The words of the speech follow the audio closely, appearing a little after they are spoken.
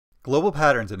Global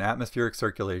patterns in atmospheric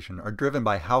circulation are driven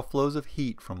by how flows of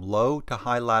heat from low to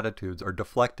high latitudes are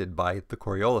deflected by the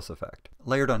Coriolis effect.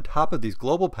 Layered on top of these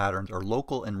global patterns are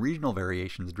local and regional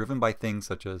variations driven by things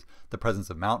such as the presence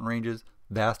of mountain ranges,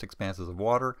 vast expanses of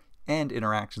water, and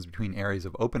interactions between areas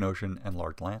of open ocean and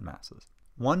large land masses.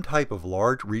 One type of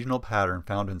large regional pattern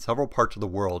found in several parts of the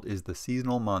world is the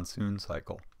seasonal monsoon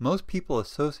cycle. Most people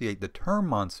associate the term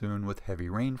monsoon with heavy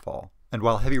rainfall. And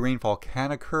while heavy rainfall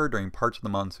can occur during parts of the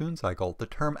monsoon cycle, the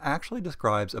term actually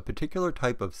describes a particular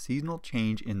type of seasonal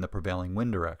change in the prevailing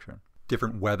wind direction.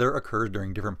 Different weather occurs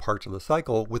during different parts of the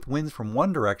cycle, with winds from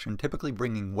one direction typically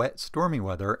bringing wet, stormy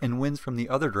weather, and winds from the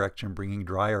other direction bringing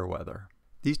drier weather.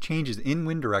 These changes in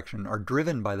wind direction are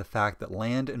driven by the fact that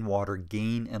land and water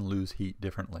gain and lose heat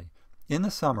differently. In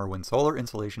the summer, when solar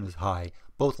insolation is high,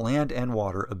 both land and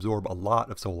water absorb a lot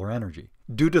of solar energy.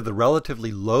 Due to the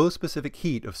relatively low specific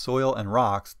heat of soil and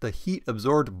rocks, the heat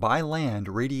absorbed by land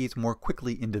radiates more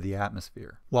quickly into the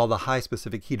atmosphere, while the high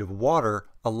specific heat of water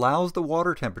allows the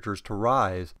water temperatures to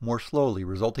rise more slowly,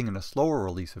 resulting in a slower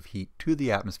release of heat to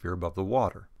the atmosphere above the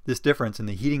water. This difference in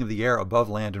the heating of the air above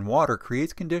land and water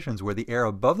creates conditions where the air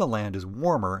above the land is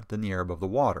warmer than the air above the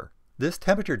water. This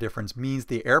temperature difference means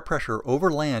the air pressure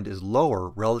over land is lower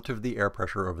relative to the air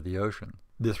pressure over the ocean.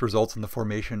 This results in the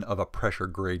formation of a pressure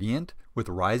gradient, with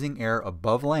rising air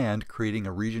above land creating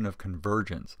a region of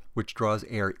convergence, which draws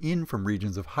air in from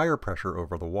regions of higher pressure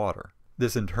over the water.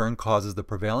 This in turn causes the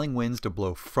prevailing winds to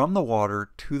blow from the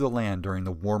water to the land during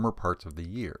the warmer parts of the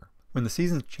year. When the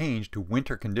seasons change to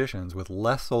winter conditions with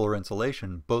less solar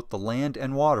insolation, both the land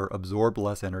and water absorb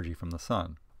less energy from the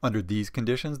sun. Under these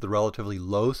conditions, the relatively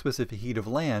low specific heat of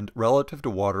land relative to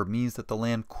water means that the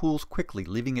land cools quickly,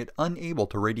 leaving it unable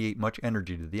to radiate much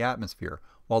energy to the atmosphere,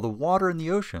 while the water in the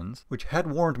oceans, which had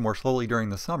warmed more slowly during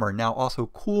the summer, now also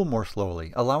cool more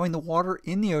slowly, allowing the water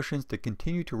in the oceans to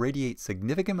continue to radiate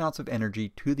significant amounts of energy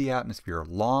to the atmosphere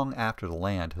long after the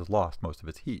land has lost most of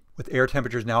its heat. With air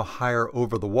temperatures now higher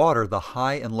over the water, the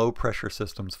high and low pressure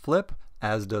systems flip,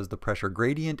 as does the pressure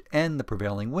gradient and the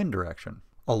prevailing wind direction.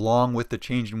 Along with the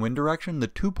change in wind direction, the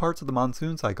two parts of the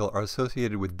monsoon cycle are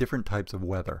associated with different types of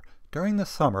weather. During the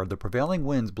summer, the prevailing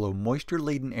winds blow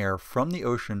moisture-laden air from the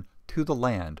ocean to the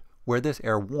land, where this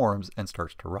air warms and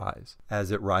starts to rise. As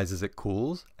it rises, it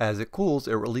cools. As it cools,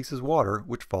 it releases water,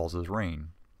 which falls as rain.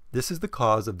 This is the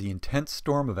cause of the intense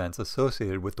storm events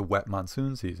associated with the wet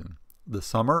monsoon season. The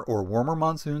summer or warmer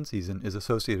monsoon season is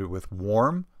associated with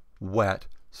warm, wet,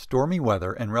 stormy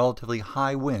weather and relatively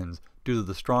high winds due to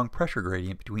the strong pressure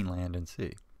gradient between land and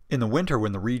sea. In the winter,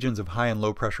 when the regions of high and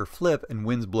low pressure flip and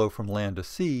winds blow from land to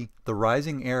sea, the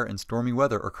rising air and stormy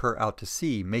weather occur out to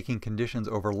sea, making conditions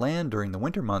over land during the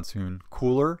winter monsoon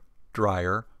cooler,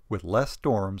 drier, with less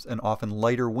storms and often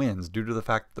lighter winds due to the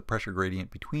fact that the pressure gradient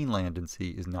between land and sea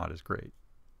is not as great.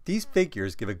 These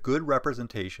figures give a good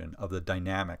representation of the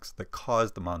dynamics that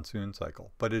cause the monsoon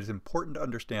cycle, but it is important to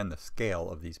understand the scale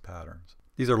of these patterns.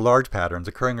 These are large patterns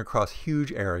occurring across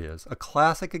huge areas. A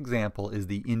classic example is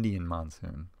the Indian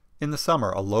monsoon. In the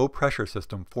summer, a low pressure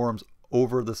system forms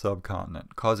over the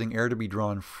subcontinent, causing air to be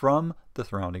drawn from the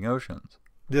surrounding oceans.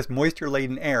 This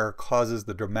moisture-laden air causes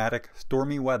the dramatic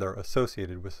stormy weather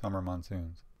associated with summer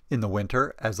monsoons. In the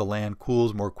winter, as the land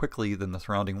cools more quickly than the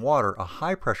surrounding water, a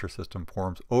high pressure system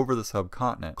forms over the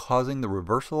subcontinent, causing the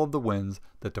reversal of the winds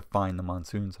that define the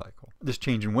monsoon cycle. This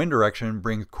change in wind direction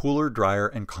brings cooler, drier,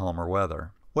 and calmer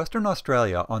weather. Western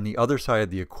Australia, on the other side of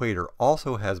the equator,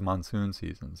 also has monsoon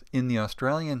seasons. In the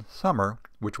Australian summer,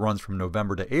 which runs from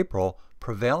November to April,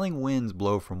 prevailing winds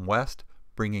blow from west,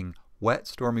 bringing wet,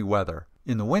 stormy weather.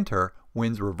 In the winter,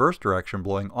 winds reverse direction,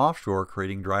 blowing offshore,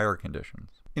 creating drier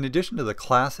conditions. In addition to the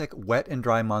classic wet and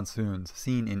dry monsoons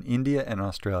seen in India and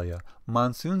Australia,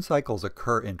 monsoon cycles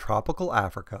occur in tropical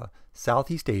Africa,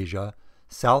 Southeast Asia,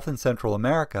 South and Central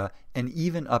America, and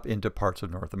even up into parts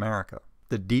of North America.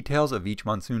 The details of each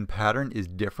monsoon pattern is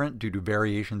different due to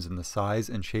variations in the size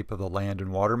and shape of the land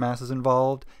and water masses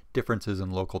involved, differences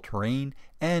in local terrain,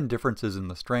 and differences in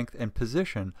the strength and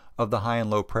position of the high and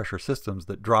low pressure systems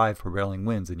that drive prevailing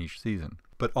winds in each season.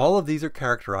 But all of these are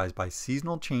characterized by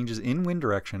seasonal changes in wind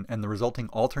direction and the resulting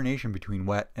alternation between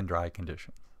wet and dry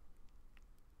conditions.